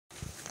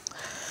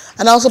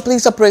And also,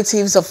 police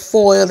operatives have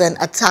foiled an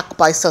attack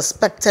by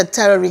suspected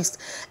terrorists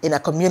in a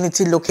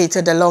community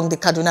located along the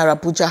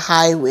Kaduna-Abuja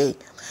Highway.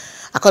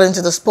 According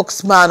to the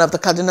spokesman of the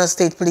Kaduna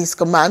State Police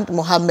Command,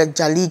 Mohammed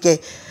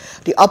Jalige,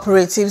 the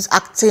operatives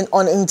acting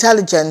on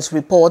intelligence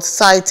reports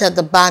cited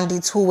the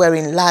bandits who were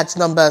in large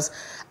numbers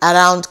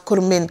around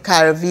Kurmin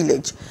Kara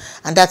village,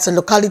 and that's a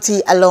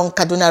locality along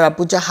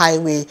Kaduna-Abuja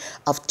Highway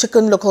of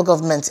Chicken local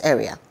government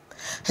area.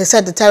 He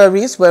said the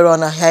terrorists were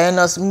on a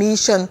heinous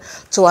mission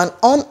to an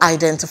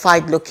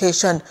unidentified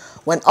location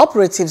when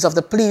operatives of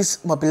the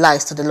police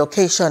mobilized to the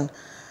location.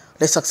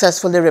 They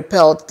successfully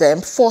repelled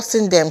them,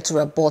 forcing them to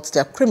abort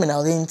their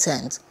criminal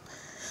intent.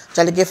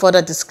 Jalige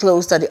further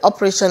disclosed that the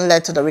operation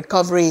led to the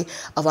recovery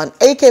of an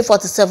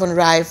AK-47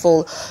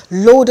 rifle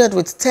loaded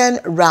with 10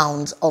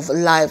 rounds of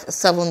live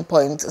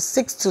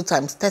 7.62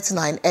 x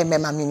 39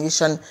 mm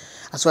ammunition,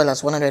 as well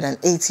as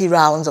 180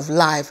 rounds of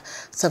live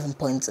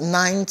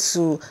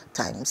 7.92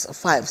 x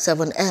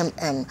 57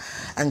 mm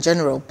and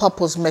general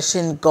purpose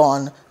machine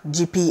gun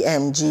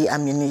GPMG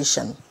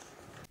ammunition.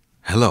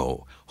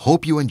 Hello,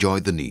 hope you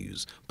enjoyed the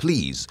news.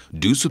 Please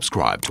do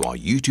subscribe to our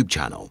YouTube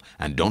channel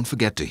and don't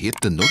forget to hit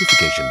the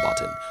notification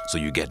button so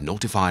you get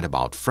notified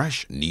about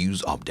fresh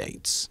news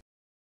updates.